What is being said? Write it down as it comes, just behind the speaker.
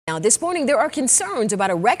Now, this morning, there are concerns about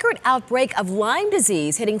a record outbreak of Lyme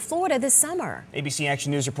disease hitting Florida this summer. ABC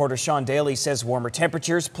Action News reporter Sean Daly says warmer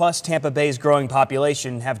temperatures plus Tampa Bay's growing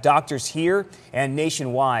population have doctors here and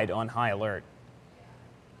nationwide on high alert.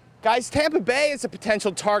 Guys, Tampa Bay is a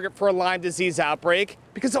potential target for a Lyme disease outbreak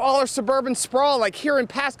because of all our suburban sprawl, like here in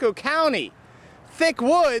Pasco County. Thick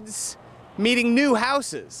woods meeting new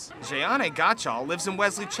houses. Jayane Gachal lives in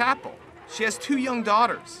Wesley Chapel. She has 2 young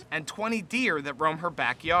daughters and 20 deer that roam her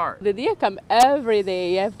backyard. The deer come every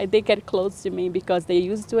day. They get close to me because they're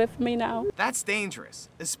used to it for me now. That's dangerous,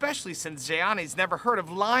 especially since Jayane's never heard of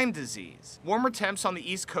Lyme disease. Warmer temps on the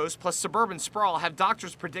East Coast plus suburban sprawl have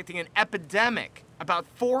doctors predicting an epidemic. About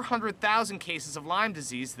 400,000 cases of Lyme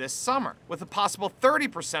disease this summer, with a possible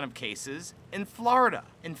 30% of cases in Florida.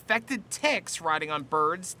 Infected ticks riding on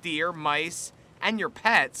birds, deer, mice, and your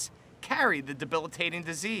pets carry the debilitating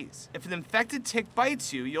disease. If an infected tick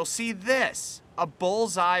bites you, you'll see this, a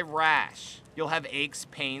bullseye rash. You'll have aches,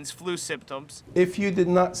 pains, flu symptoms. If you did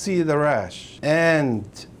not see the rash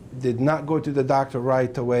and did not go to the doctor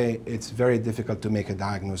right away, it's very difficult to make a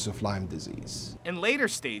diagnosis of Lyme disease. In later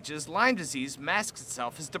stages, Lyme disease masks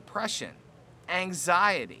itself as depression,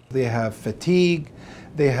 anxiety. They have fatigue,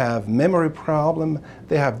 they have memory problem,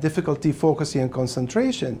 they have difficulty focusing and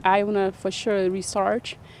concentration. I want to for sure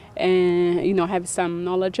research and have some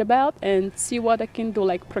knowledge about and see what I can do,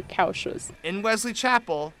 like precautions. In Wesley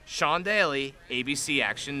Chapel, Sean Daly, ABC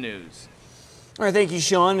Action News. All right, thank you,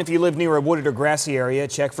 Sean. If you live near a wooded or grassy area,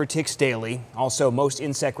 check for ticks daily. Also, most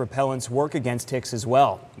insect repellents work against ticks as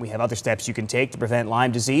well. We have other steps you can take to prevent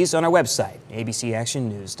Lyme disease on our website,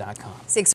 abcactionnews.com.